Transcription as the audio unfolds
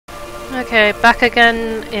Okay, back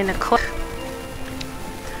again in Aquaria.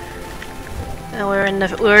 We're in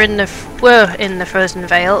the frozen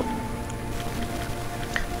veil.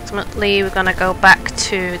 Ultimately, we're gonna go back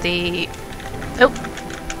to the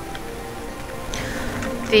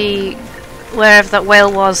wherever that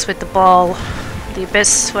whale was with the ball, the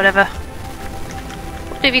abyss, whatever.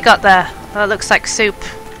 What have you got there? That looks like soup.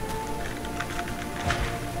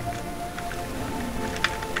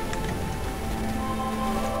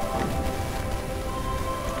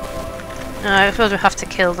 I suppose we have to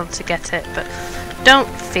kill them to get it, but don't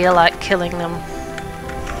feel like killing them.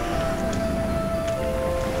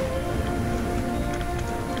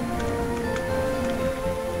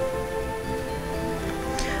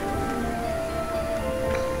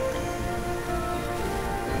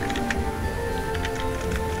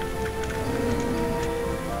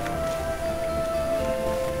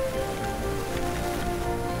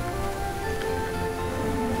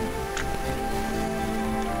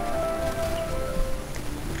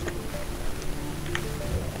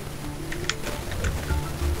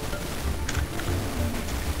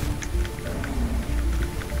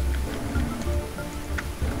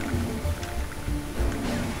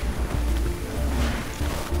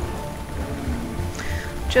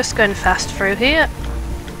 Just going fast through here.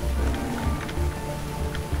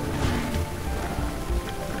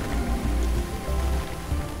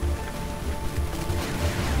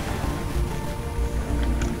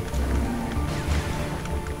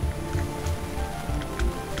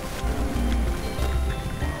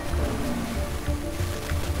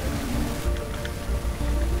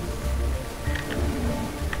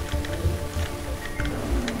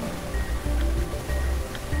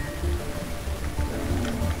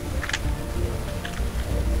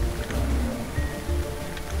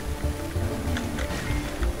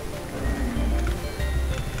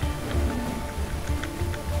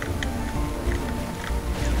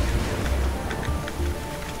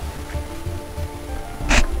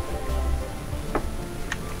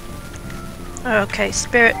 Okay,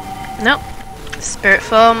 spirit. Nope. Spirit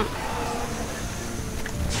form.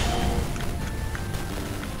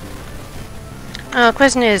 Oh, the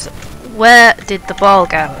question is, where did the ball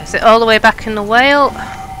go? Is it all the way back in the whale?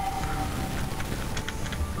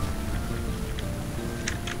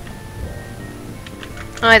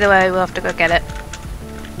 Either way, we'll have to go get it.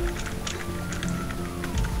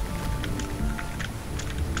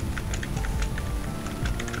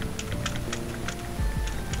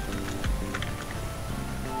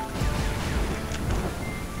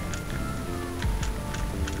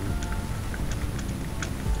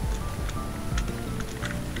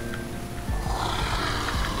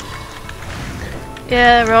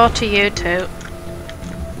 Yeah, raw to you too.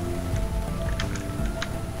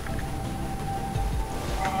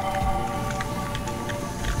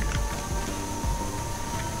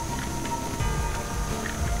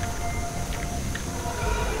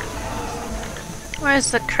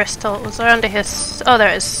 Where's the crystal? Was there under his... Oh,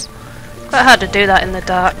 there it is. Quite hard to do that in the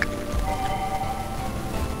dark.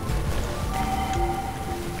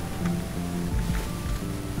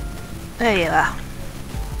 There you are.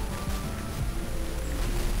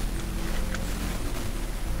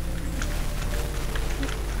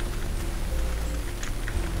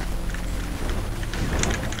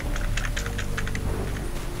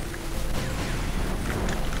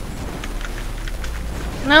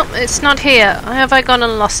 Nope, it's not here. Have I gone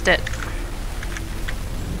and lost it?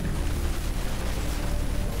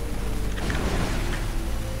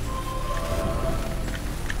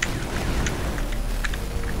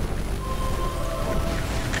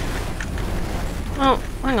 Oh,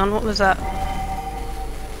 hang on, what was that?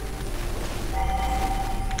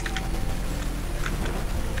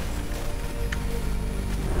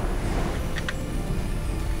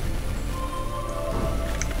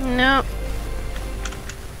 Nope.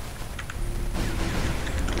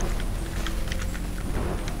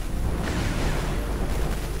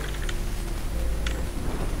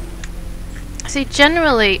 See,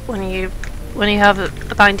 generally, when you have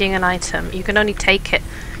a binding an item, you can only take it.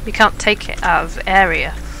 You can't take it out of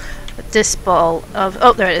area. But this ball of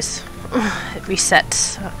there it is. It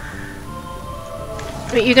resets.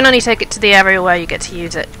 You can only take it to the area where you get to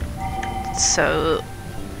use it. So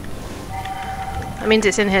that means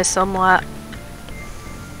it's in here somewhere.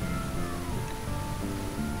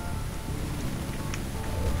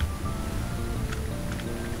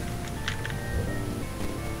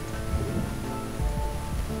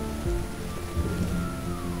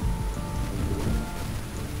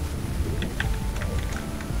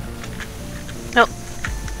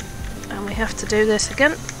 Have to do this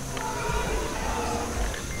again.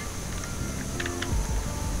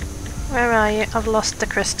 Where are you? I've lost the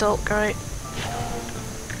crystal. Great.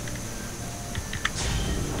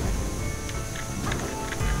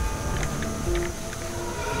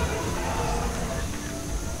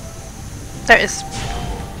 There it is.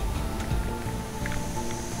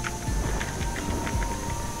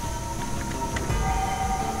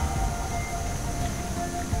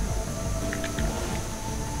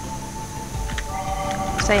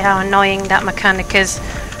 See how annoying that mechanic is,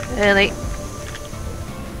 really.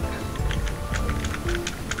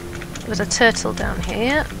 There's a turtle down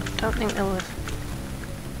here. Don't think there was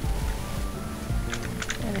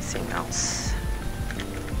anything else.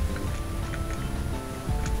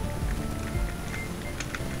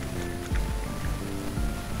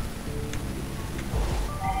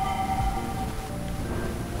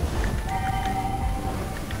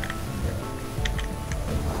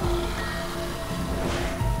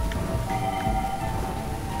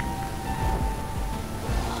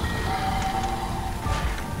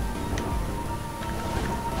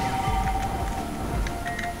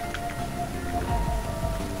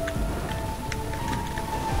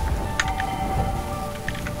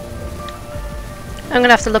 I'm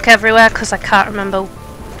gonna have to look everywhere because I can't remember.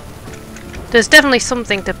 There's definitely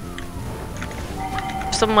somewhere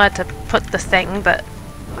to put the thing, but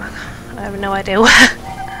I have no idea where.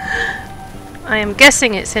 I am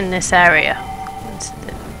guessing it's in this area.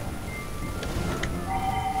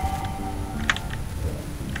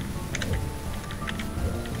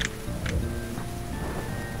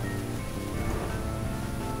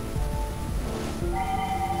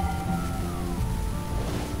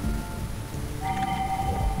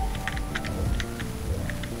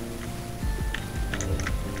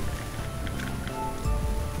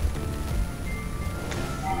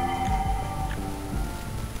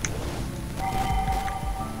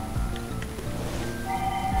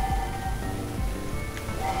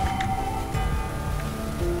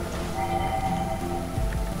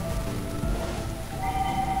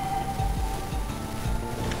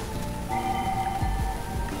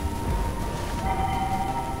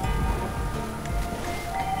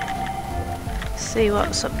 See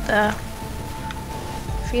what's up there.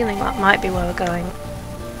 Feeling that might be where we're going.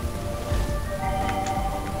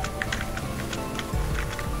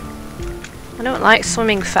 I don't like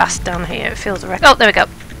swimming fast down here. It feels oh, there we go.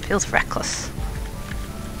 Feels reckless.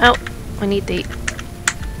 Oh, we need the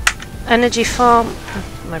energy farm.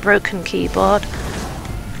 My broken keyboard.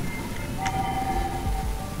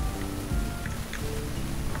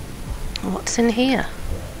 What's in here?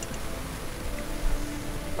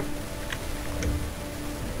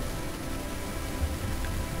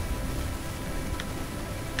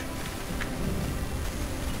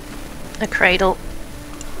 A cradle.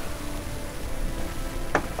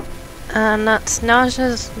 And that's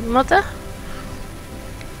Naija's mother.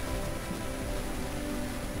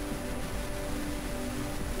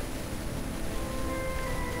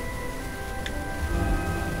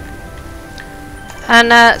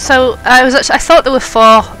 And so I thought there were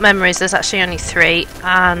 4 memories. There's actually only 3,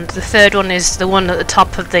 and the third one is the one at the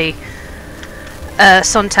top of the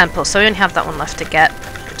Sun Temple. So we only have that one left to get,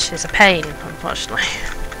 which is a pain, unfortunately.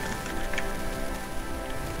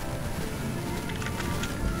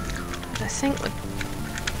 I think we're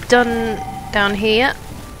done down here.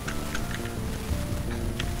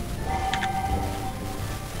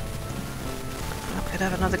 I could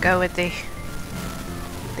have another go with the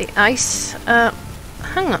ice.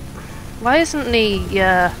 Hang on. Why isn't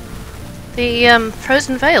the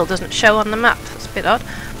frozen veil doesn't show on the map? That's a bit odd.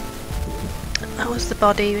 That was the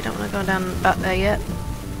body. We don't want to go down back there yet.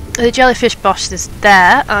 The jellyfish boss is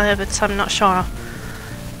there, but I'm not sure I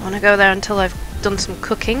want to go there until I've done some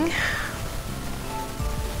cooking.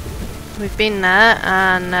 We've been there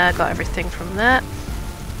and got everything from there.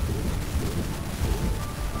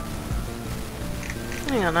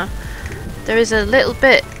 Hang on now. There is a little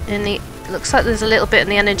bit in the... Looks like there's a little bit in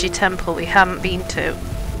the energy temple we haven't been to.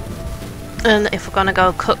 And if we're gonna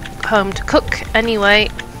go home to cook anyway,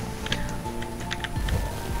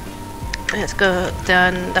 let's go.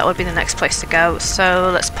 Then that would be the next place to go.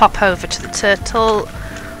 So let's pop over to the turtle.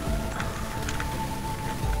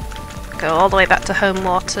 Go all the way back to home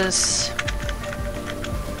waters.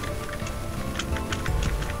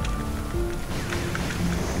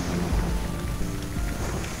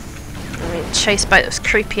 Chased by those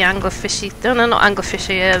creepy anglerfishy... No, not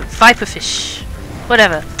anglerfishy, viperfish.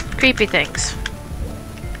 Whatever. Creepy things.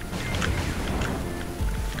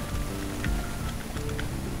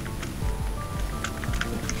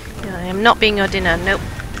 Yeah, I am not being your dinner, nope.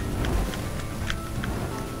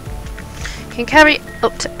 You can carry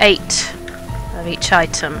up to 8 of each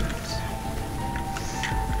item.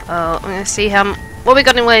 I'm gonna see what we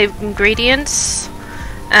got in the way of ingredients,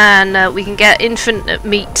 and we can get infinite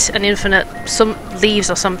meat and infinite some leaves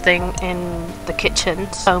or something in the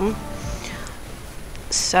kitchen.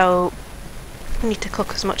 So we need to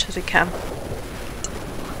cook as much as we can.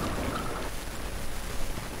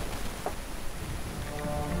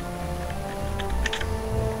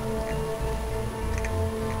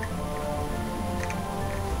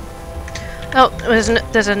 Oh,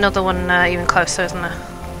 there's another one even closer, isn't there?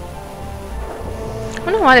 I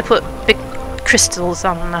wonder why they put big crystals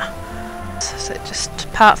on there. Is it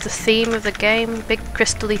just part of the theme of the game? Big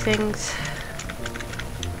crystally things?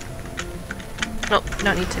 Nope,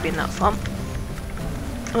 don't need to be in that form.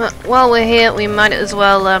 While we're here, we might as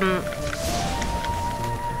well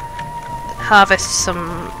harvest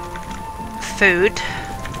some food.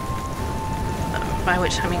 By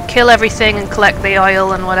which I mean kill everything and collect the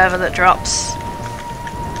oil and whatever that drops.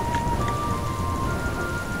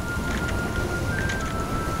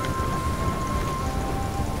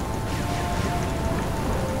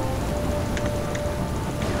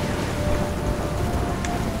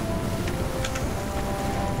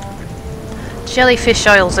 Jellyfish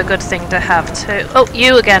oil's a good thing to have too. Oh,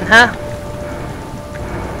 you again, huh?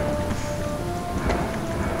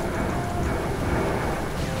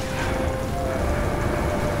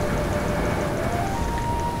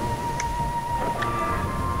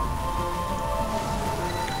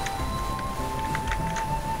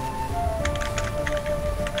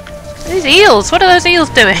 These eels! What are those eels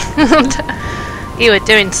doing? You were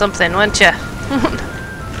doing something, weren't you?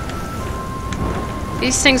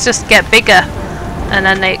 These things just get bigger and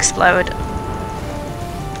then they explode.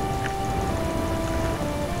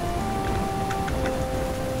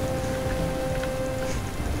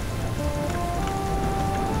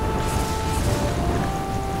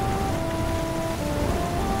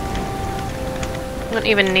 Don't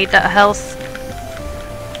even need that health.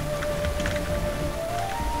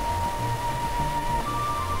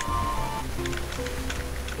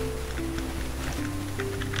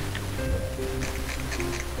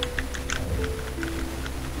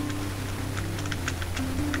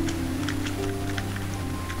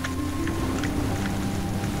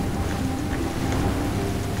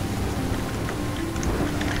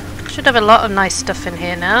 Should have a lot of nice stuff in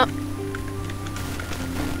here now.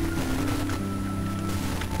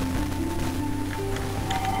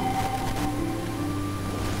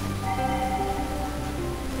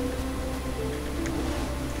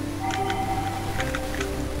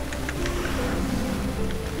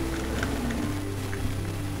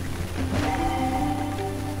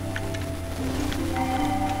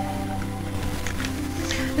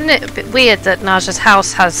 Isn't it a bit weird that Naija's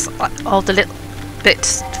house has all the little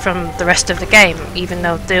bits from the rest of the game, even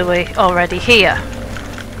though they were already here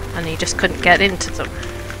and you just couldn't get into them?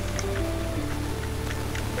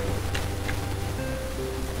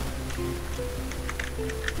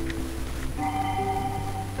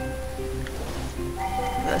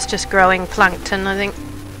 That's just growing plankton, I think.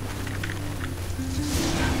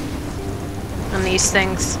 And these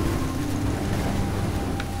things.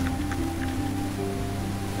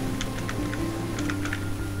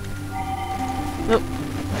 Oh,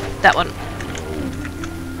 that one.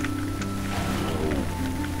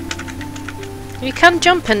 You can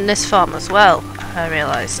jump in this form as well, I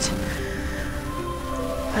realised.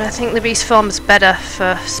 But I think the beast form's better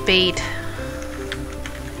for speed.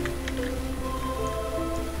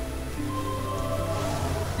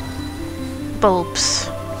 Bulbs.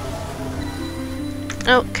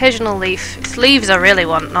 Oh, occasional leaf. It's leaves I really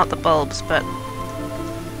want, not the bulbs, but...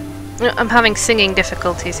 I'm having singing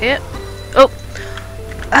difficulties here. Oh!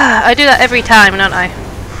 Ah, I do that every time, don't I?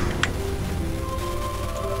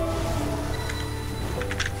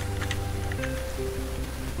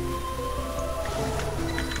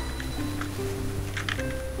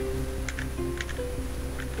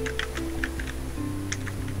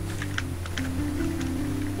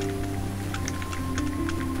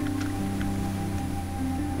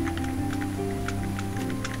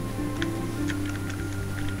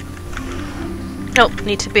 Nope,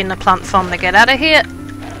 need to be in the plant form to get out of here.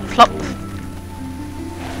 Plop.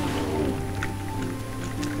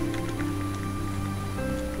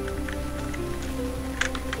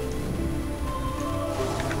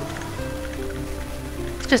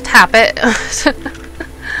 It's just habit.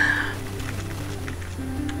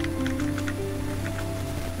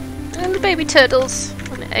 And the baby turtles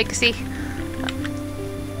and the eggsy.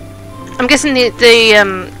 I'm guessing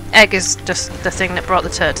the egg is just the thing that brought the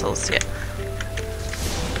turtles, yeah.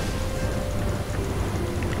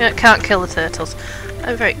 Can't kill the turtles.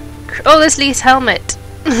 I'm very... Oh, there's Lee's helmet!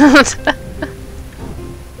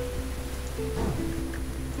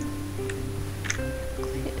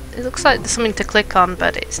 It looks like there's something to click on,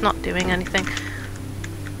 but it's not doing anything.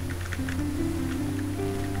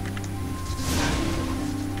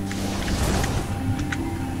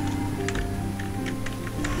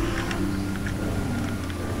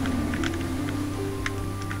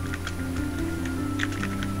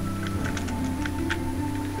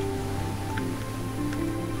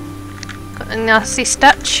 A nasty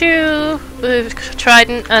statue with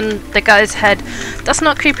trident and the guy's head. That's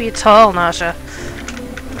not creepy at all, Naija.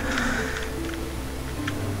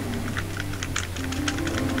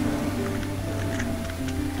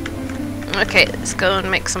 Okay, let's go and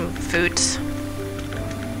make some food.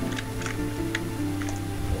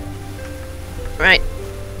 Right.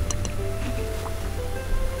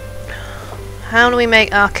 How do we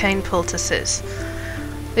make arcane poultices?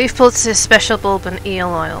 Leaf poultices, special bulb and eel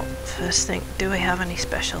oil. First thing, do we have any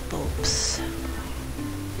special bulbs?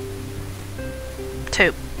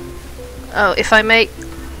 2. Oh, if I make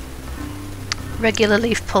regular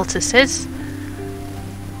leaf poultices,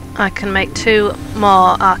 I can make 2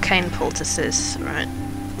 more arcane poultices. Right,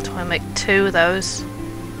 so I make 2 of those.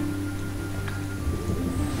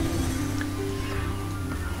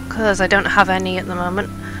 Because I don't have any at the moment.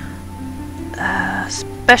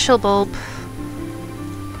 Special bulb.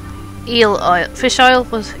 Eel oil. Fish oil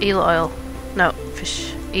was eel oil. No,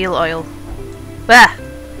 eel oil. There!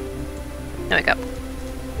 There we go.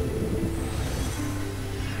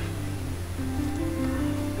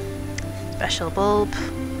 Special bulb.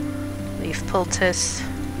 Leaf poultice.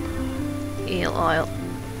 Eel oil.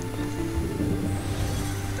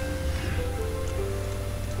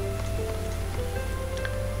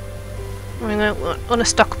 I'm going to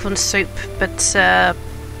stock up on soup, but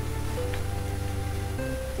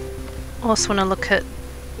also want to look at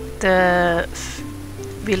the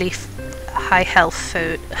really high health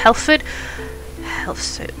food. Health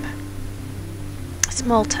soup.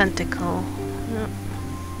 Small tentacle. Yep.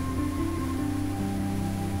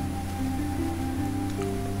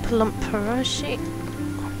 Plump pierogi.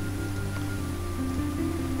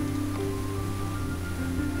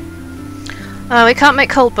 We can't make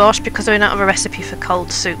cold borscht because we don't have a recipe for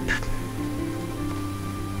cold soup.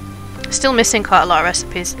 Still missing quite a lot of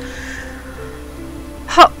recipes.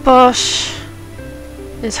 Hot borscht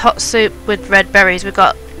is hot soup with red berries. We've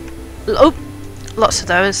got lots of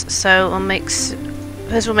those, so we'll make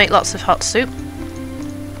lots of hot soup,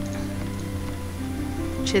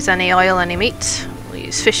 which is any oil, any meat. We'll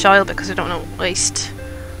use fish oil because we don't want to waste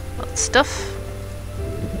a lot of stuff.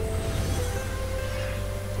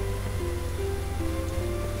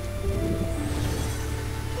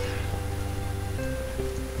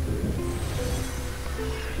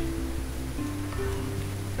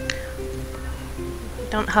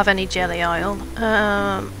 Don't have any jelly oil.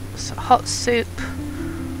 So hot soup.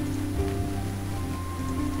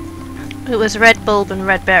 It was red bulb and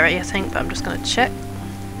red berry, I think, but I'm just going to check.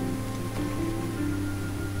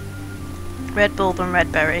 Red bulb and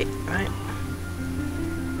red berry, right?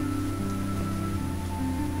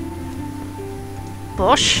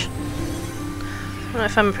 Borscht. I don't know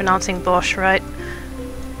if I'm pronouncing borscht right.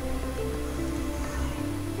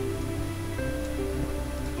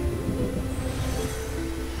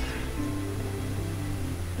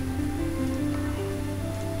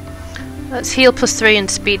 That's heal +3 and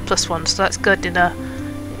speed +1, so that's good in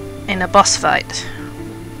a boss fight.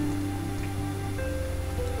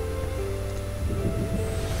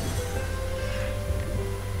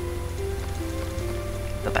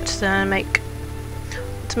 Go back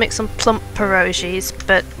to make some plump pierogies,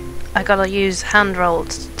 but I gotta use hand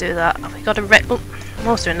rolls to do that. We got a I'm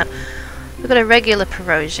almost doing that. We got a regular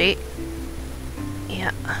pierogi.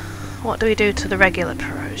 Yeah. What do we do to the regular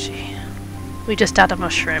pierogi? We just add a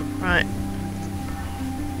mushroom, right?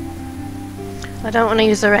 I don't want to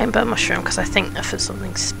use the rainbow mushroom because I think they're for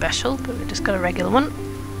something special, but we just got a regular one.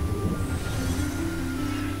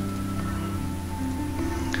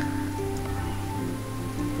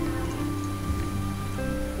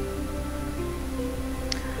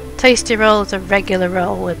 Tasty roll is a regular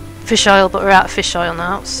roll with fish oil, but we're out of fish oil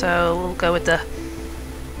now, so we'll go with the...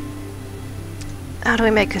 How do we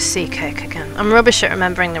make a sea cake again? I'm rubbish at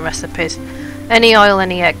remembering the recipes. Any oil,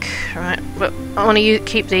 any egg, right? But I want to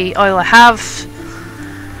keep the oil I have.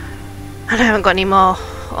 And I haven't got any more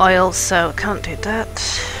oil, so I can't do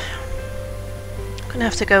that. I'm going to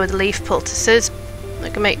have to go with leaf poultices. I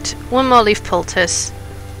can make 1 more leaf poultice.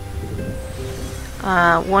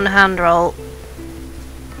 1 hand roll.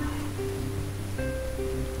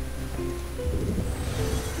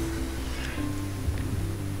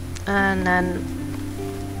 And then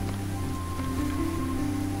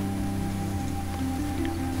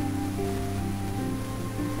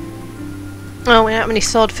Oh, we don't have any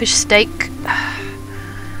swordfish steak.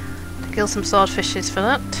 Kill some swordfishes for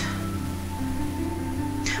that.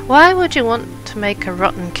 Why would you want to make a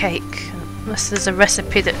rotten cake? Unless there's a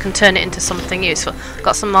recipe that can turn it into something useful.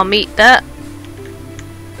 Got some more meat there.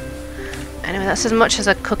 Anyway, that's as much as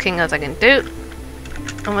a cooking as I can do.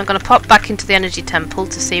 And we're going to pop back into the energy temple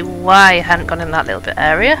to see why I hadn't gone in that little bit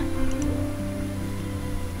area.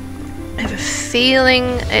 I have a feeling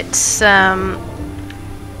it's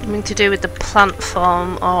something to do with the plant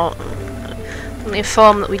form, or a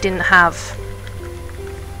form that we didn't have.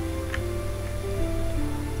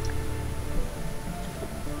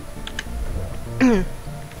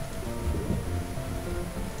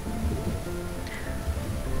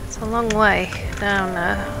 It's a long way down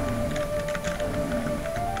there.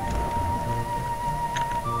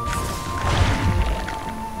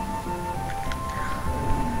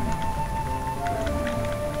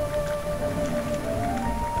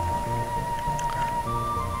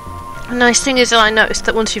 The nice thing is, I noticed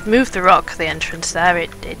that once you've moved the rock, the entrance there,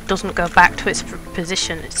 it doesn't go back to its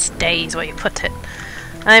position, it stays where you put it.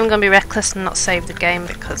 I'm going to be reckless and not save the game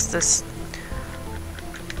because there's...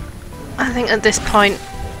 I think at this point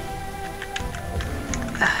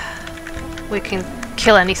we can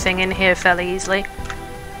kill anything in here fairly easily.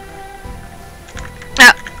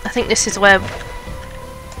 Ah, I think this is where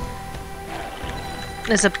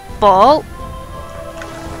there's a ball.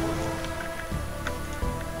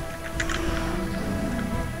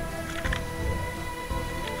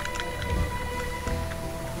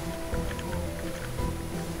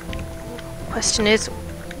 Question is,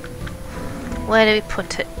 where do we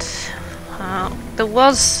put it? There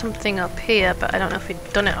was something up here, but I don't know if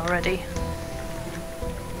we'd done it already.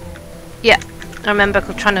 Yeah, I remember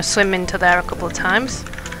trying to swim into there a couple of times.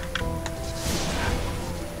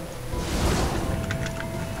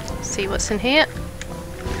 See what's in here.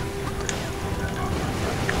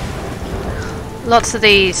 Lots of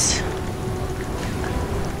these.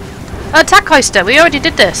 Oh, attack hoister, we already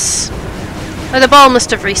did this. Oh, the ball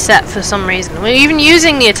must have reset for some reason. We're even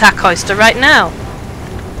using the attack hoister right now.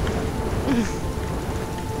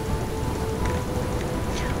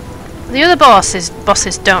 The other bosses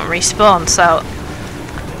don't respawn, so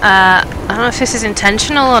I don't know if this is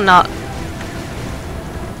intentional or not.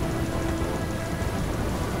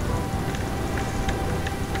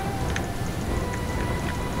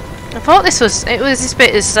 I thought this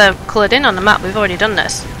bit is coloured in on the map. We've already done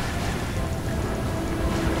this.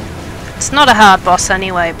 It's not a hard boss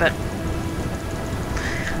anyway, but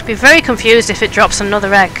I'd be very confused if it drops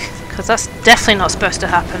another egg, because that's definitely not supposed to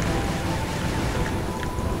happen.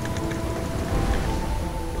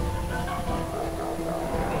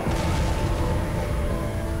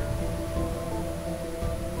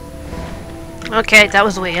 Okay, that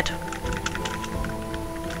was weird.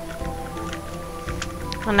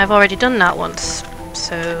 And I've already done that once,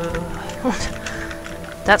 so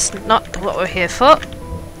that's not what we're here for.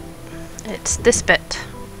 It's this bit.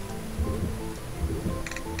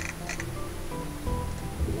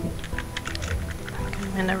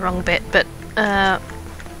 I'm in the wrong bit, but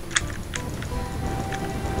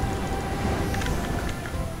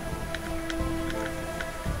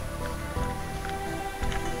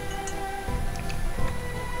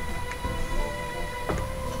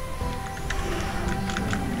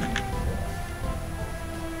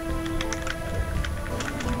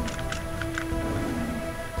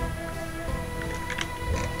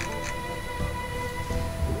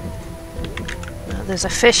there's a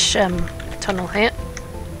fish tunnel here.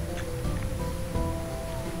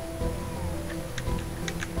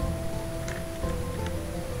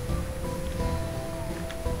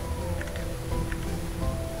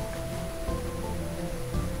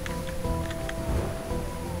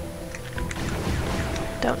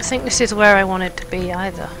 Don't think this is where I want it to be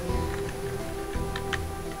either.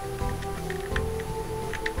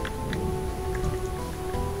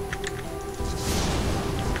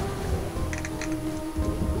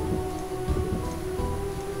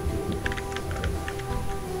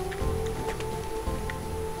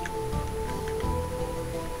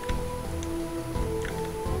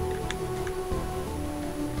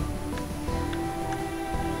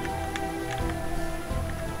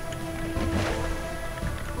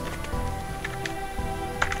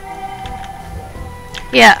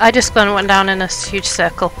 Yeah, I just went down in a huge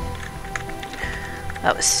circle.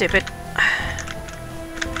 That was stupid.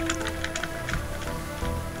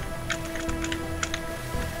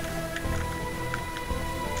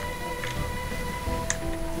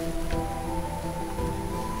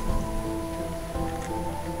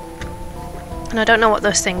 And I don't know what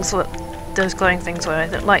those things were, those glowing things were.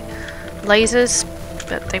 Is it like lasers?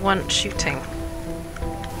 but they weren't shooting.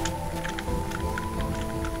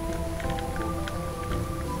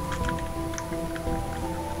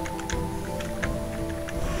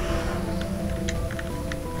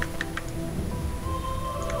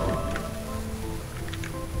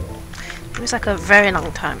 It was like a very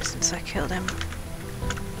long time since I killed him.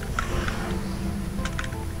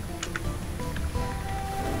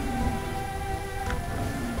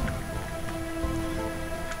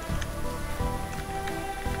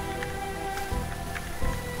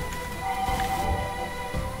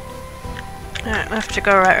 Alright, we have to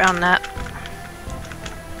go right around that.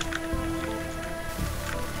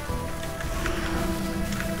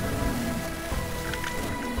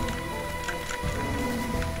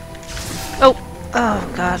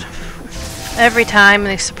 Oh god. Every time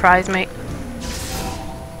they surprise me.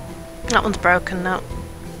 That one's broken now.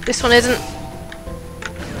 This one isn't.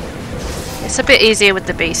 It's a bit easier with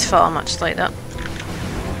the beast form actually, that.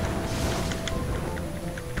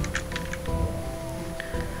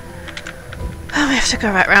 Oh, we have to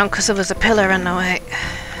go right round because there was a pillar in the way.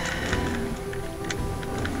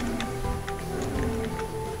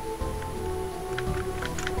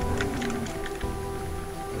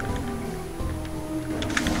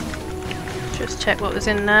 Just check what was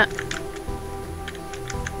in that.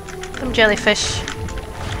 Some jellyfish.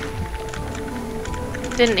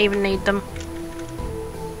 Didn't even need them.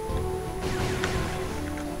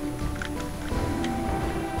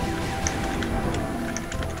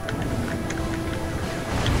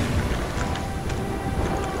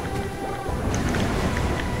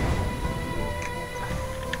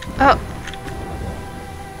 Oh.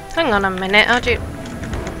 Hang on a minute, how'd you...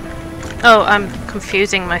 Oh, I'm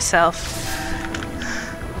confusing myself.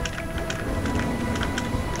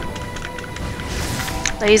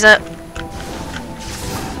 Laser.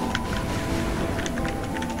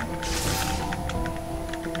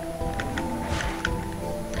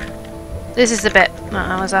 This is the bit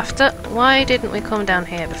that I was after. Why didn't we come down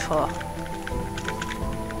here before?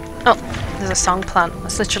 Oh, there's a song plant.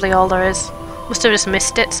 That's literally all there is. Must have just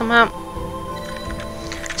missed it somehow.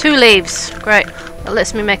 2 leaves. Great. That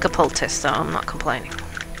lets me make a poultice, so I'm not complaining.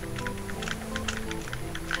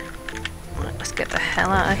 Right, let's get the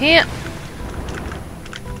hell out of here.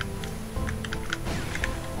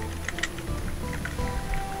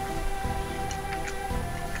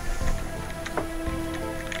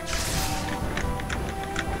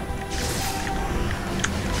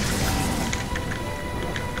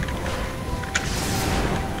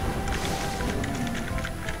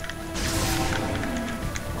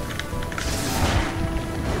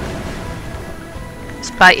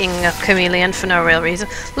 Biting a chameleon for no real reason.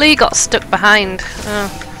 Lee got stuck behind.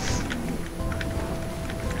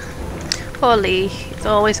 Poor Lee. He's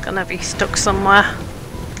always gonna be stuck somewhere.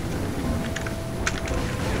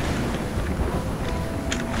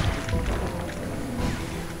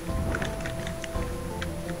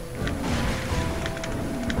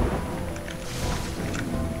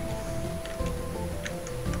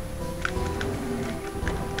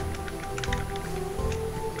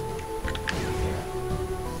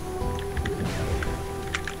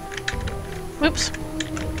 Whoops.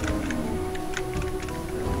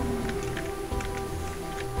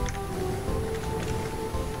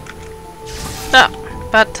 Oh,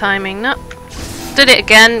 bad timing. No. Did it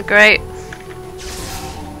again. Great.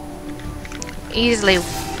 Easily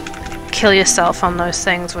kill yourself on those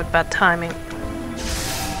things with bad timing.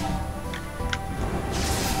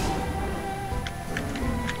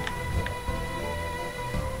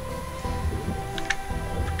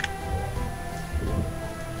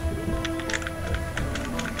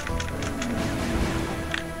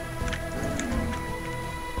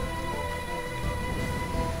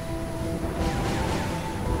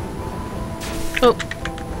 Oh,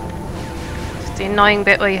 it's the annoying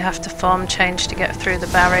bit where you have to form change to get through the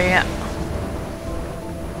barrier.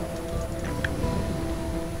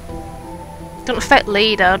 Don't affect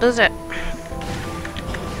Lee though, does it?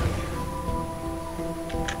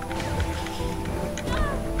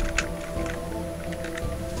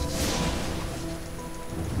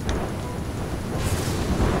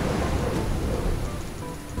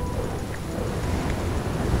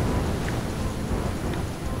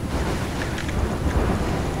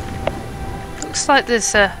 Looks like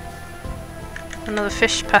there's another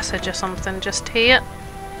fish passage or something just here.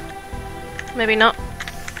 Maybe not.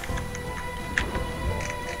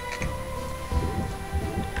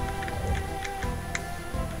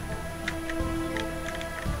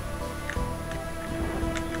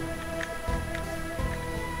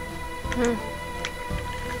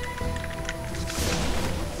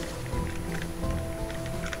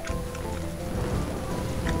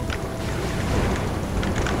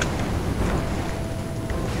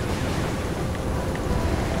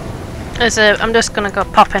 I'm just gonna go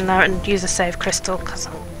pop in there and use a save crystal because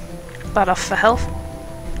I'm bad off for health.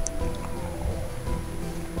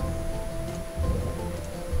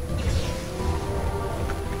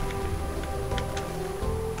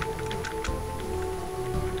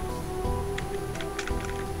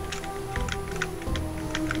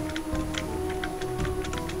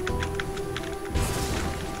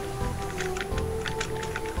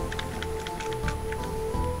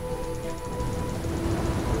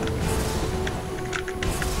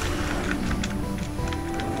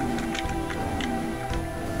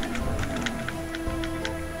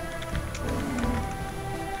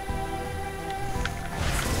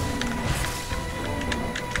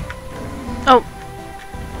 Oh!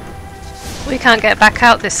 We can't get back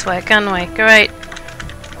out this way, can we? Great.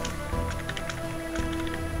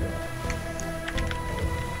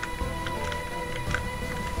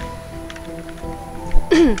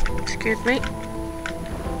 Excuse me.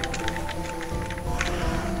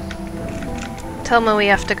 Tell me we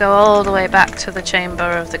have to go all the way back to the chamber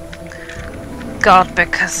of the god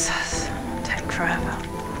because it'll take forever.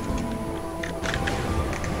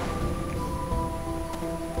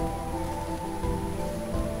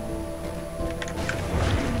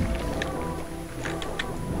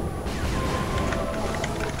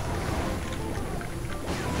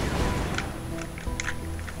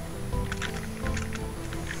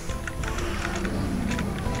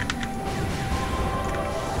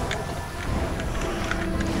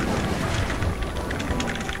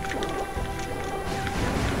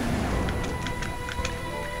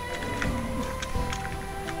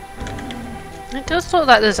 It does look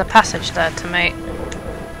like there's a passage there to make.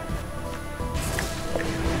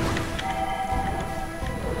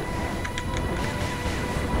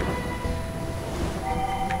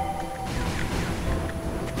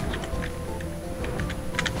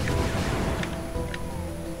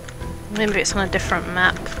 Maybe it's on a different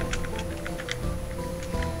map.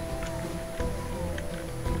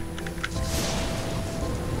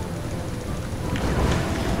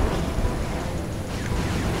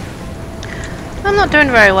 I'm not doing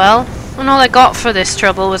very well, and all I got for this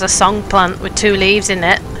trouble was a song plant with 2 leaves in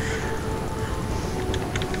it.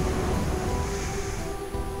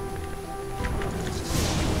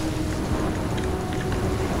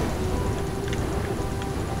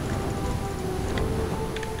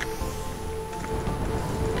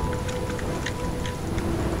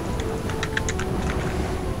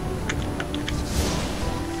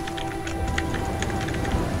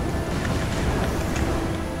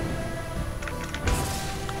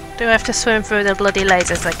 Do I have to swim through the bloody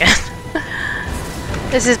lasers again?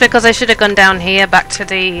 This is because I should have gone down here back to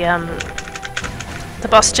the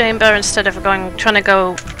boss chamber instead of trying to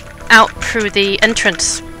go out through the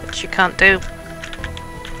entrance, which you can't do.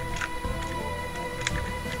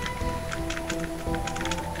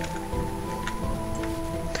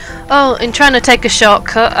 Oh, in trying to take a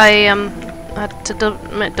shortcut, I had to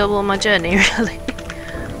double my journey, really.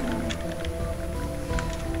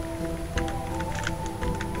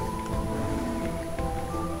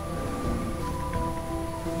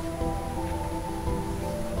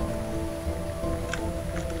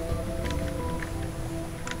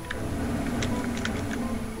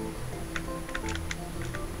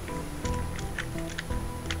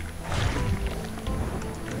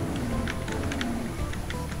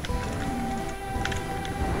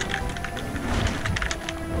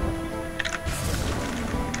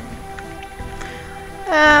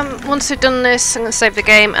 Once we've done this, I'm going to save the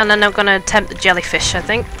game, and then I'm going to attempt the jellyfish, I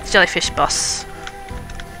think. Jellyfish boss.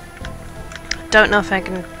 Don't know if I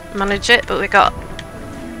can manage it, but we got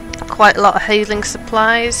quite a lot of healing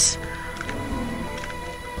supplies.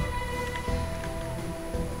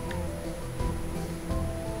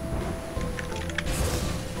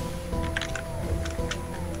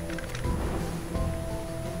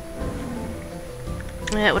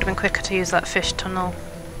 Yeah, it would have been quicker to use that fish tunnel.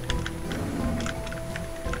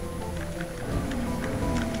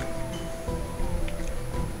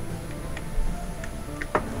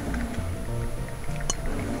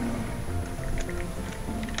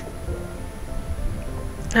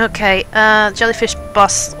 Okay, jellyfish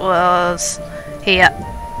boss was here.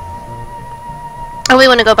 Oh, we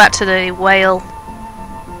want to go back to the whale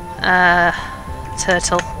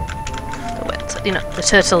turtle. You know, the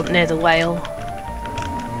turtle near the whale.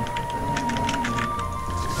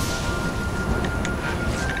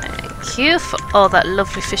 Thank you for all that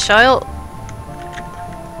lovely fish oil.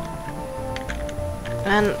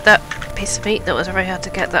 And that piece of meat that was very hard to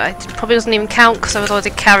get that I probably doesn't even count because I was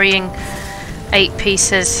already carrying 8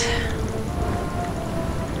 pieces.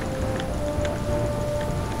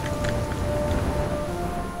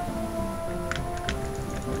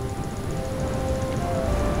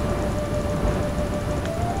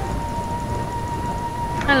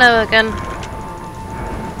 Hello again.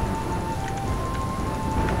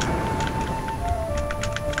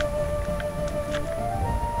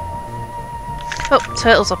 Oh,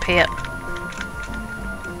 turtle's up here.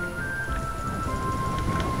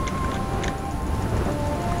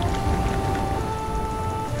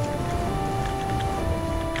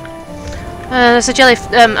 There's a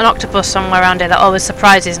an octopus somewhere around here that always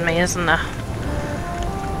surprises me, isn't there?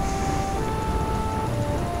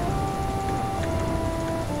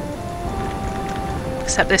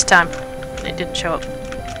 Except this time, it didn't show up.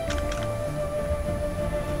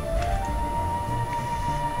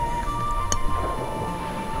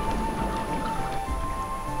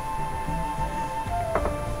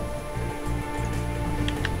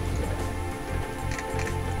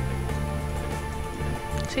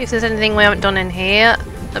 See if there's anything we haven't done in here,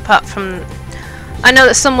 apart from... I know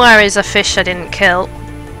that somewhere is a fish I didn't kill.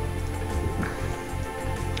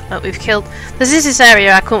 But we've killed... There's this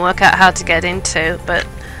area I couldn't work out how to get into, but...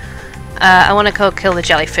 I want to go kill the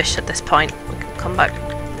jellyfish at this point. We can come back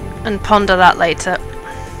and ponder that later.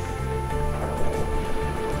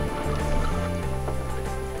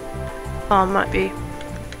 Oh, might be...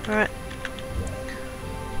 Alright.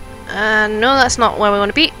 No, that's not where we want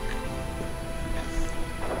to be.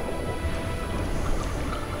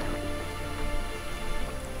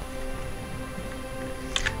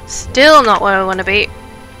 Still not where I want to be.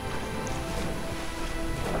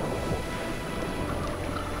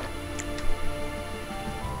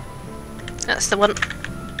 That's the one.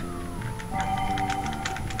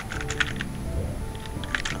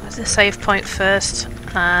 There's a save point first,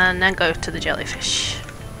 and then go to the jellyfish.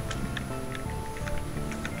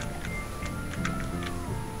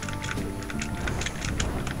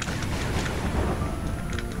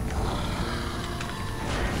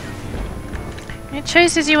 It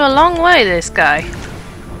chases you a long way, this guy.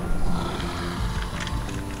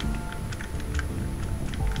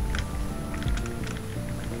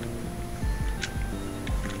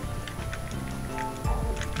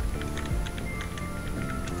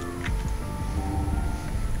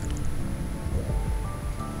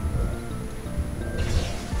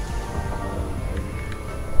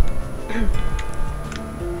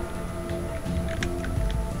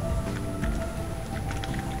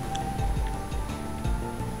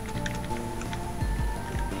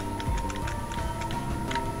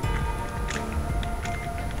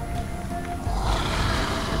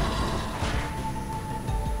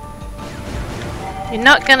 You're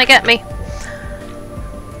not gonna get me.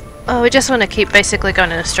 Oh, we just want to keep basically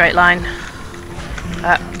going in a straight line.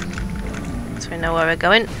 So we know where we're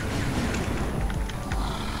going.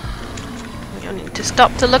 We don't need to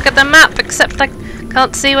stop to look at the map, except I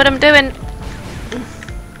can't see what I'm doing.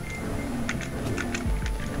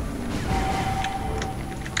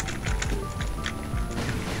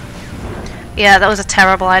 Yeah, that was a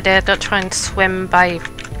terrible idea. Don't try and swim by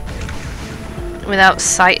without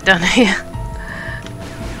sight down here.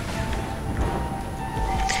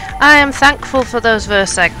 I am thankful for those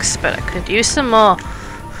verse eggs, but I could use some more.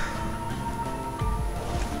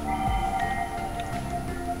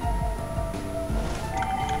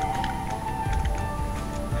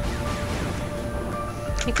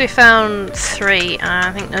 I think we found 3, and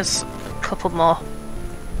I think there's a couple more.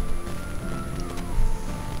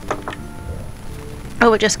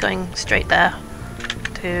 Oh, we're just going straight there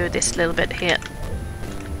to this little bit here.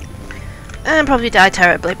 And probably die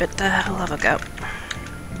terribly, but we'll have a go.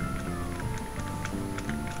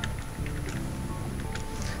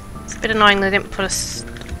 It's a bit annoying they didn't put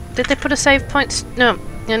a... Did they put a save point? No,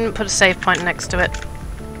 they didn't put a save point next to it.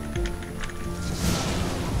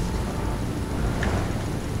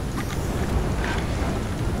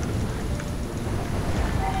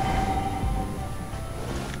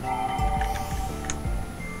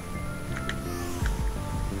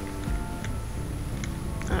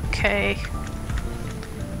 Okay.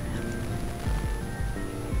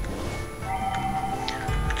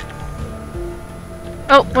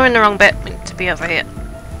 Oh, we're in the wrong bit. We need to be over here.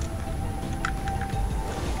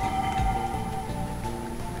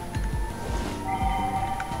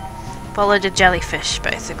 Follow the jellyfish,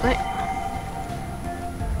 basically.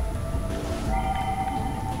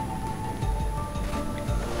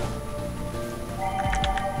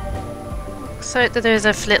 So there's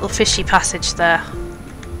a little fishy passage there.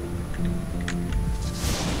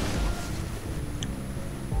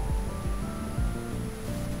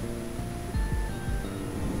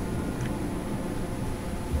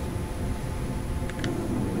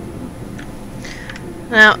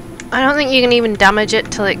 Now, I don't think you can even damage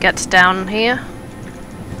it till it gets down here.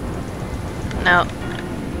 No.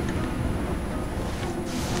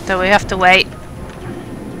 So we have to wait.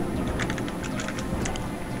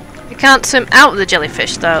 can't swim out of the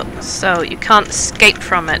jellyfish though, so you can't escape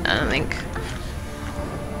from it, I don't think.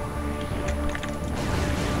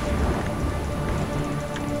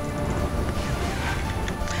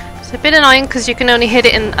 It's a bit annoying because you can only hit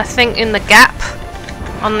it in, I think, in the gap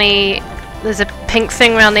on the... There's a pink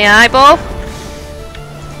thing around the eyeball.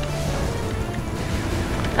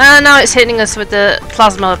 And now it's hitting us with the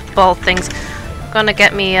plasma ball things. Gonna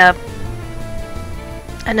get me a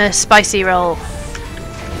spicy roll.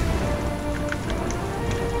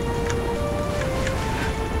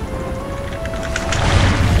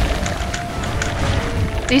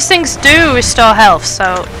 These things do restore health,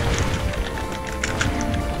 so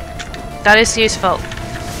that is useful,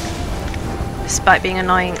 despite being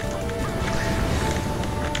annoying.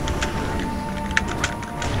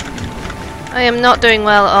 I am not doing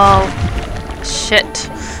well at all. Shit.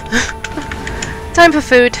 Time for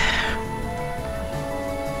food.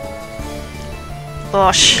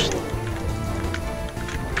 Bosh.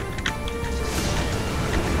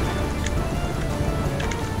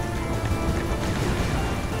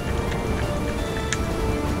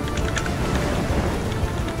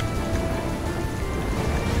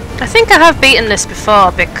 I think I have beaten this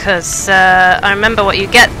before because I remember what you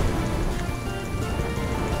get. I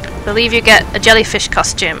believe you get a jellyfish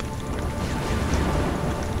costume.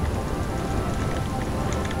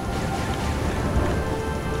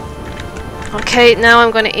 Okay, now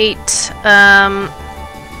I'm going to eat...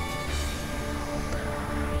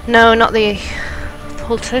 no, not the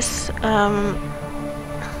poultice.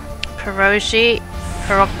 Pierogi.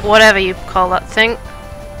 Whatever you call that thing.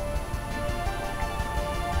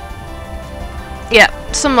 Yeah,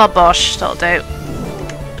 some more bosh, that'll do.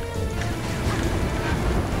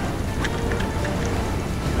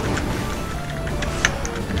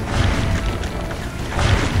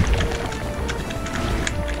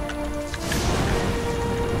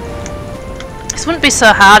 This wouldn't be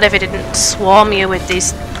so hard if it didn't swarm you with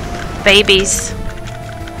these babies.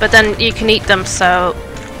 But then you can eat them, so...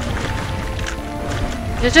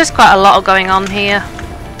 There's just quite a lot going on here.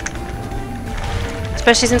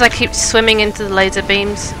 Especially since I keep swimming into the laser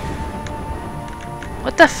beams.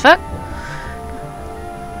 What the fuck?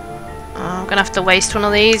 Oh, I'm gonna have to waste one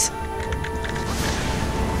of these.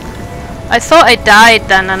 I thought I died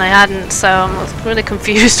then and I hadn't, so I'm really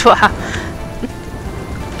confused what happened.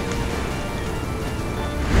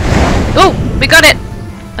 Oh! We got it!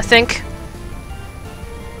 I think.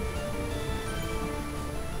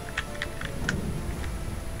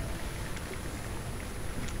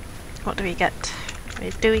 What do we get?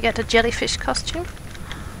 Do we get a jellyfish costume?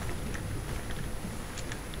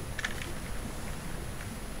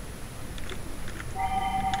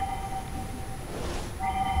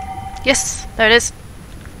 Yes, there it is.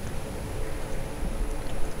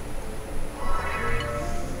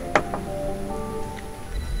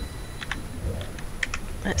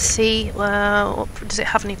 Let's see, well, does it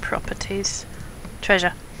have any properties?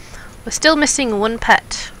 Treasure. We're still missing one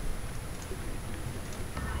pet.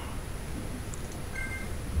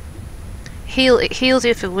 It heals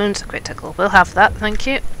you if your wounds are critical. We'll have that, thank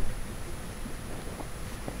you.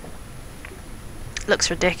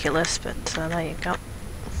 Looks ridiculous, but there you go.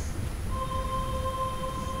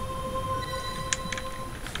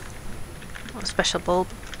 What a special bulb.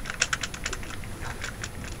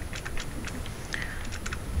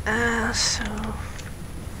 So...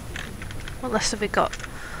 What else have we got?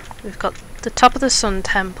 We've got the top of the Sun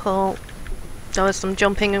Temple. There was some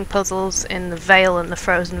jumping and puzzles in the Veil and the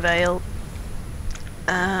Frozen Veil.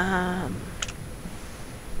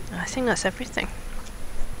 I think that's everything.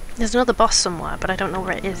 There's another boss somewhere, but I don't know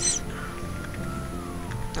where it is.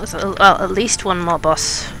 There's well, at least one more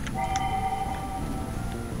boss.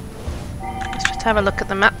 Let's just have a look at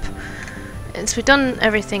the map. Since we've done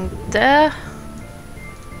everything there.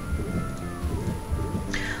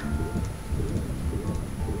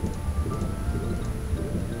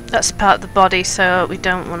 That's part of the body, so we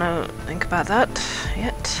don't want to think about that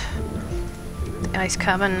yet. The ice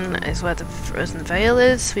cavern is where the Frozen Veil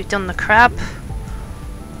is. We've done the crab.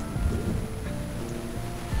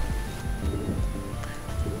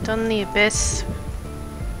 Done the abyss.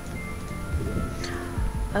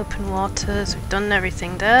 Open waters. We've done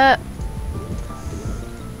everything there.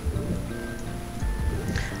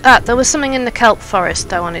 Ah, there was something in the kelp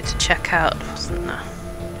forest I wanted to check out, wasn't there?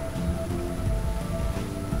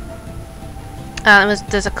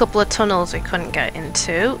 There's a couple of tunnels we couldn't get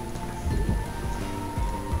into.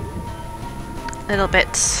 Little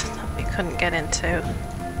bits that we couldn't get into.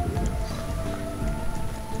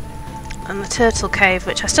 And the turtle cave,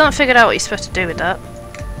 which I still haven't figured out what you're supposed to do with that.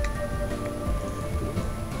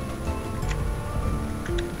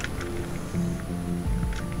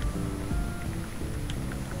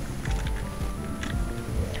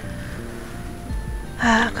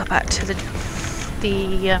 Go back to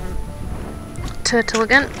the turtle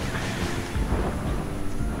again.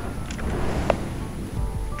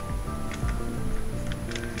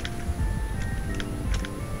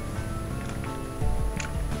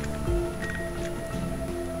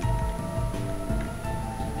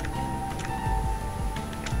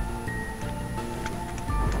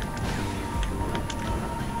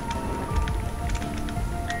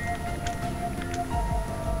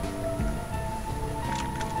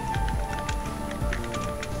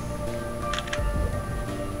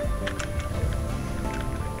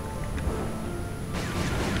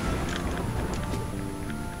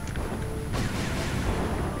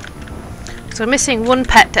 So we're missing one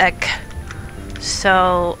pet egg.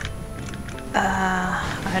 So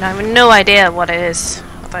I have no idea what it is.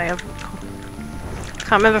 I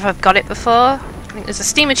can't remember if I've got it before. I think there's a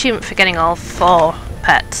Steam achievement for getting all 4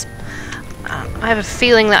 pets. I have a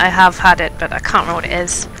feeling that I have had it, but I can't remember what it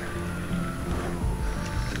is.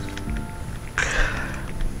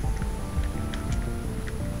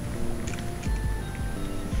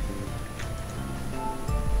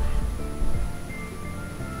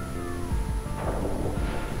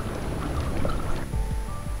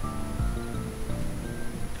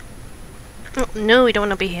 Oh, no, we don't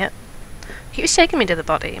want to be here. He was taking me to the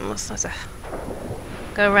body. Let's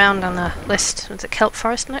go around on the list. Was it kelp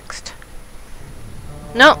forest next?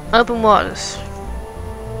 No, open waters.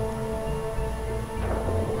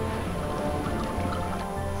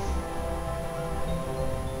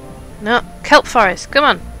 No, kelp forest. Come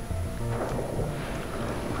on.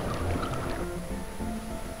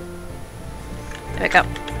 There we go.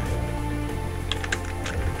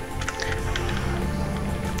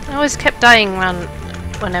 I always kept dying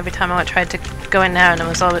when every time I tried to go in there, and it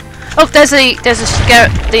was always. Oh, there's the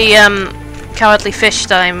cowardly fish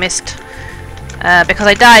that I missed because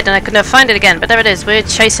I died and I could never find it again. But there it is. We're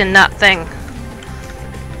chasing that thing.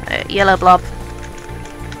 Yellow blob.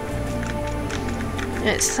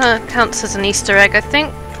 It counts as an Easter egg, I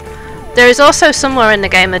think. There is also somewhere in the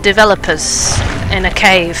game the developers in a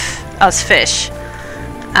cave as fish,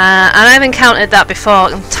 and I've encountered that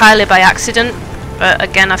before entirely by accident. But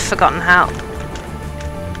again, I've forgotten how.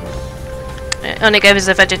 It only gave us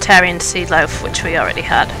a vegetarian seed loaf, which we already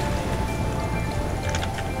had.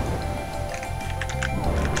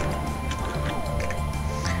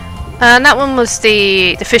 And that one was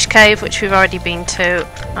the fish cave, which we've already been to,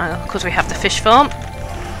 because we have the fish farm.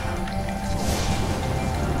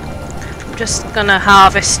 I'm just gonna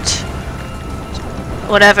harvest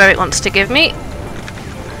whatever it wants to give me.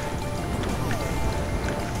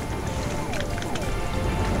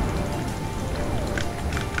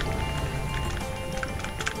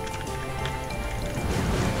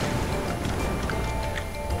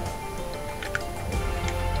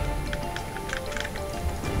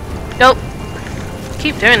 Nope.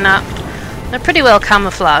 Keep doing that. They're pretty well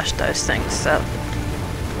camouflaged, those things, so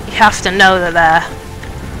you have to know they're there.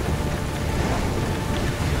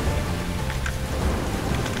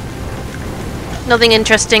 Nothing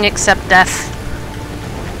interesting except death.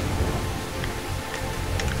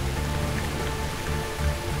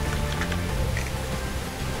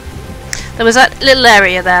 There was that little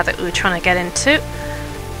area there that we were trying to get into.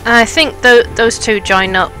 I think those two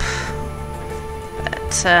join up.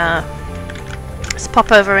 Let's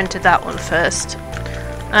pop over into that one first,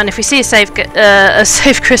 and if we see a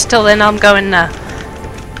safe crystal, then I'm going there.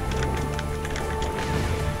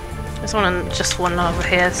 There's just one over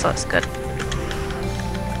here, so that's good.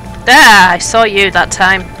 There, I saw you that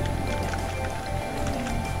time.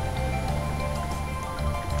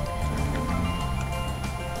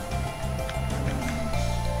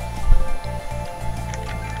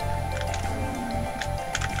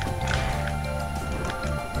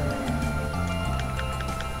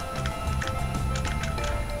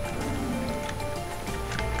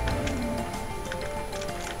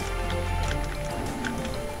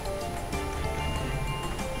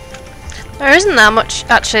 There isn't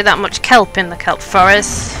actually that much kelp in the kelp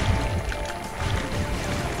forest.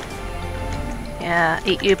 Yeah,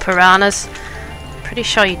 eat you piranhas. Pretty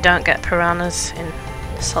sure you don't get piranhas in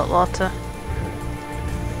salt water.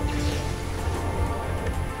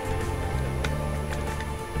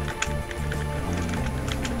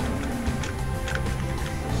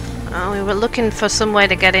 Oh, we were looking for some way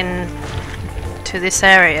to get in to this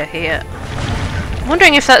area here. I'm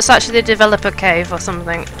wondering if that's actually the developer cave or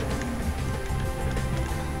something.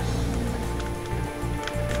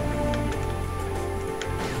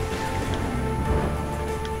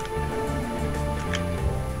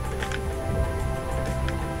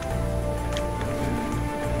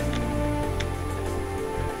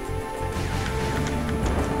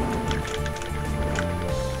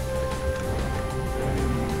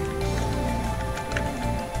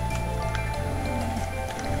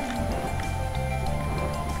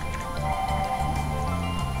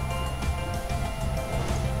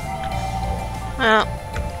 Well,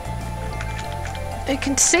 you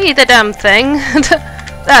can see the damn thing.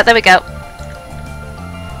 Ah, there we go.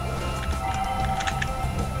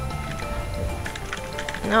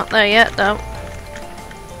 Not there yet, though.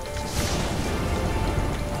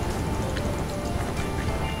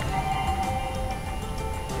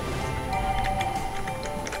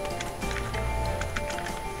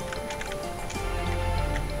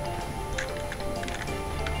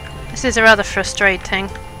 This is rather frustrating,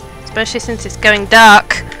 especially since it's going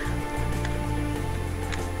dark.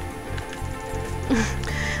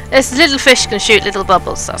 This little fish can shoot little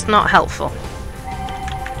bubbles, that's not helpful.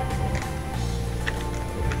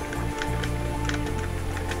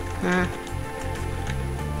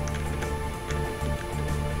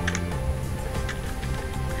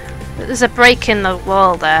 There's a break in the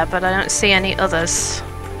wall there, but I don't see any others.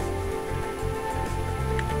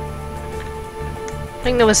 I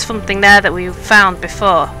think there was something there that we found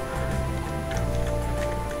before.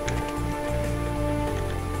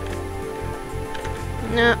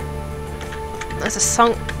 No. There's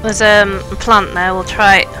a plant there, we'll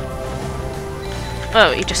try it.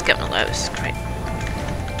 Oh, you just get one of those, great.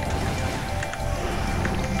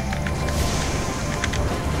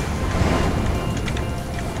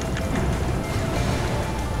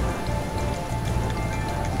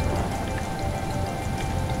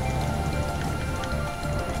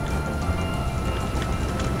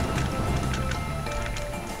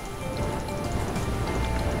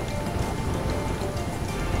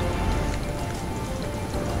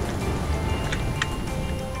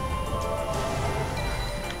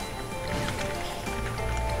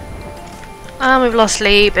 And we've lost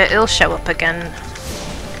Lee, but it'll show up again.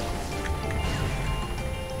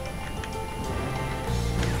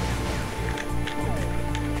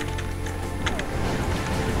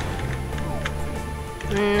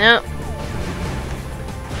 Nope.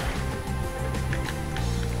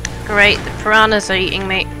 Great, the piranhas are eating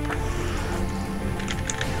me.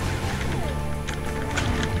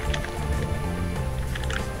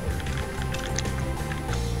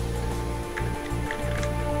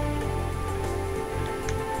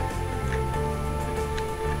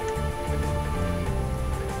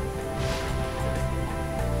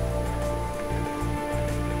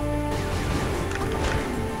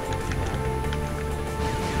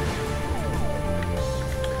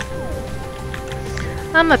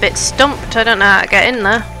 I'm a bit stumped, I don't know how to get in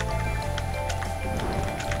there.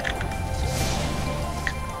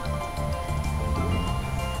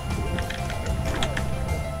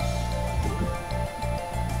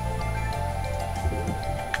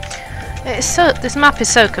 This map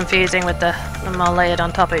is so confusing with them all layered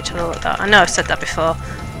on top of each other like that. I know I've said that before,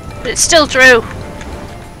 but it's still true.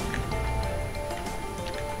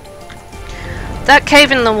 That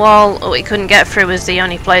cave in the wall that we couldn't get through was the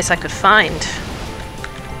only place I could find.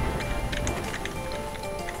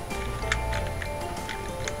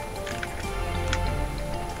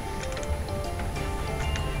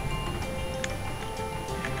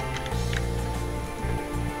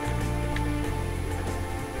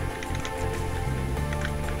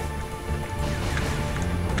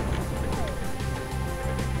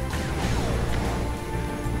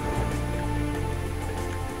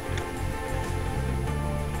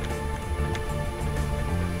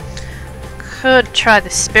 Could try the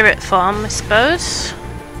spirit form, I suppose.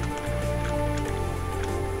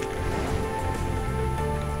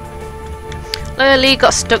 Lee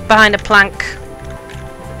got stuck behind a plank.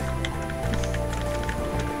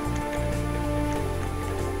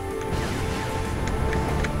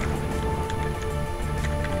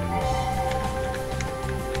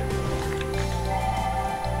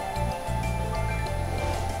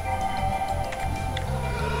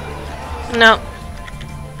 No.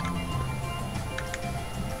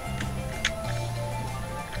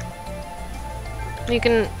 You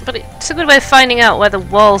can, but it's a good way of finding out where the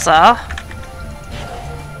walls are.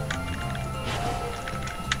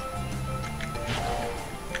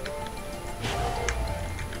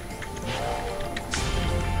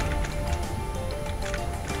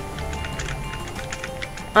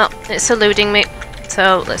 Well, it's eluding me,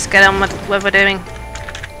 so let's get on with what we're doing.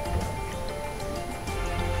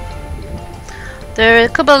 There are a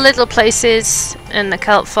couple of little places in the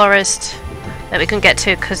kelp forest that we couldn't get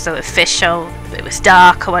to because there were fish or it was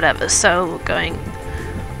dark or whatever, so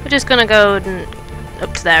we're just gonna go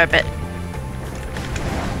up to there a bit.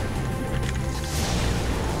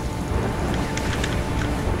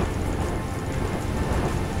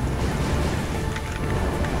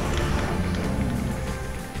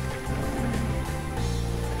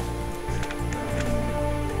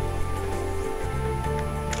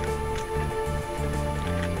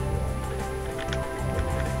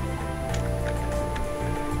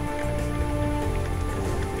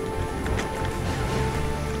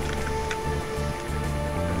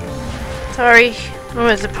 Sorry, I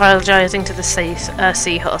was apologising to the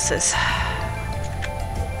seahorses.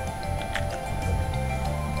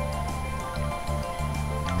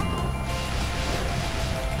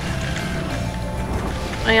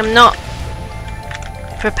 I am not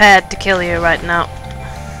prepared to kill you right now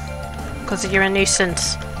because you're a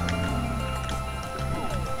nuisance.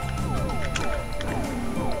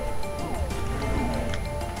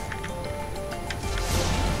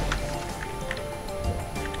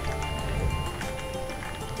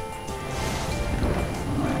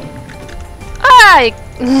 Hi!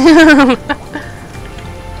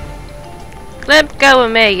 Let go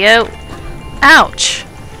of me, you! Ouch!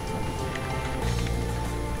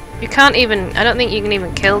 You can't even, I don't think you can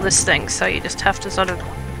even kill this thing, so you just have to sort of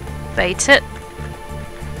bait it.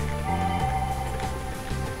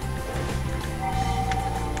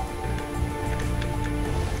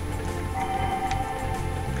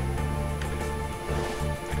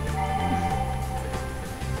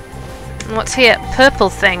 And what's here? Purple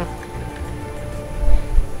thing.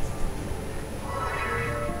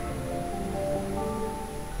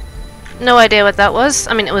 No idea what that was.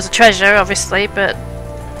 I mean, it was a treasure, obviously, but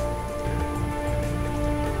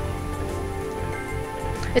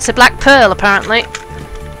it's a black pearl, apparently.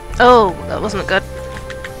 Oh, that wasn't good.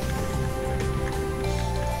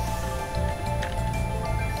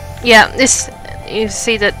 Yeah, this, you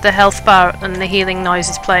see that the health bar and the healing noise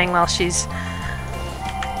is playing while she's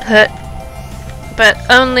hurt, but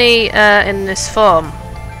only in this form.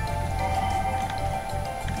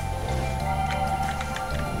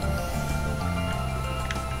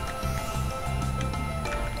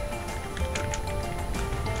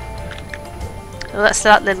 Well, that's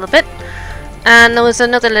that little bit, and there was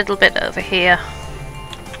another little bit over here.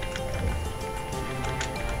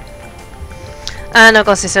 And of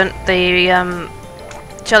course, the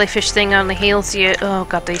jellyfish thing only heals you. Oh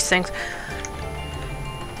god, these things.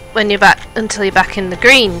 When you're back, until you're back in the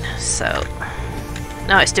green. So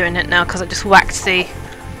now it's doing it now because I just whacked the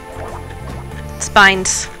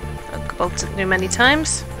spines a couple too many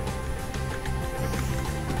times.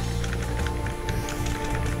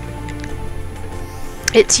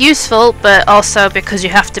 It's useful, but also because you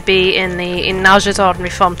have to be in Naija's ordinary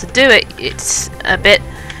form to do it, it's a bit,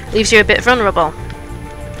 leaves you a bit vulnerable.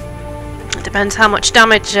 It depends how much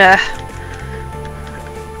damage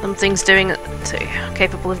something's doing,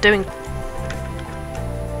 capable of doing.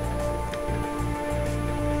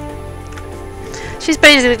 She's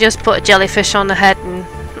basically just put a jellyfish on the head and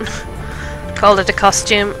called it a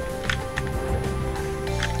costume.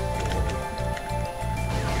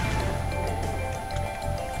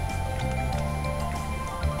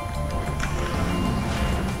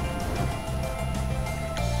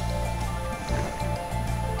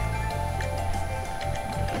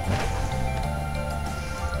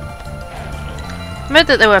 I read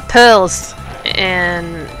that there were pearls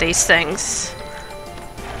in these things.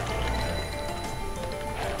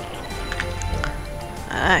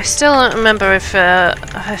 I still don't remember if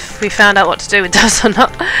we found out what to do with those or not.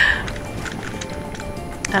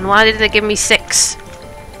 And why did they give me 6?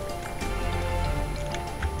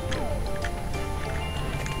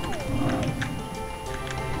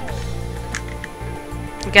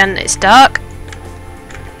 Again, it's dark.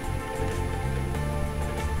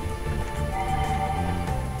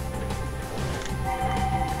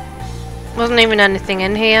 Wasn't even anything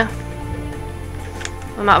in here.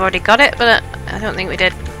 We might have already got it, but I don't think we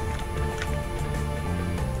did.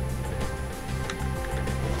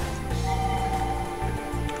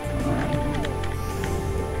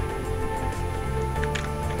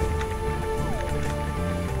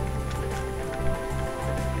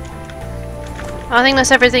 I think that's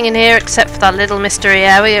everything in here except for that little mystery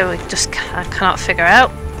area we just I cannot figure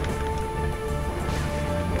out.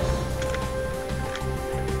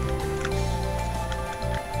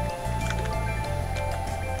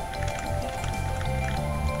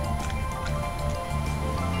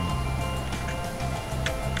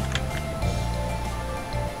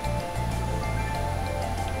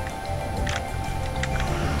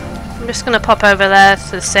 I'm just going to pop over there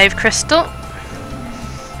to the save crystal,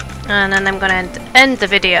 and then I'm going to end the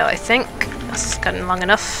video, I think. That's getting long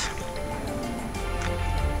enough.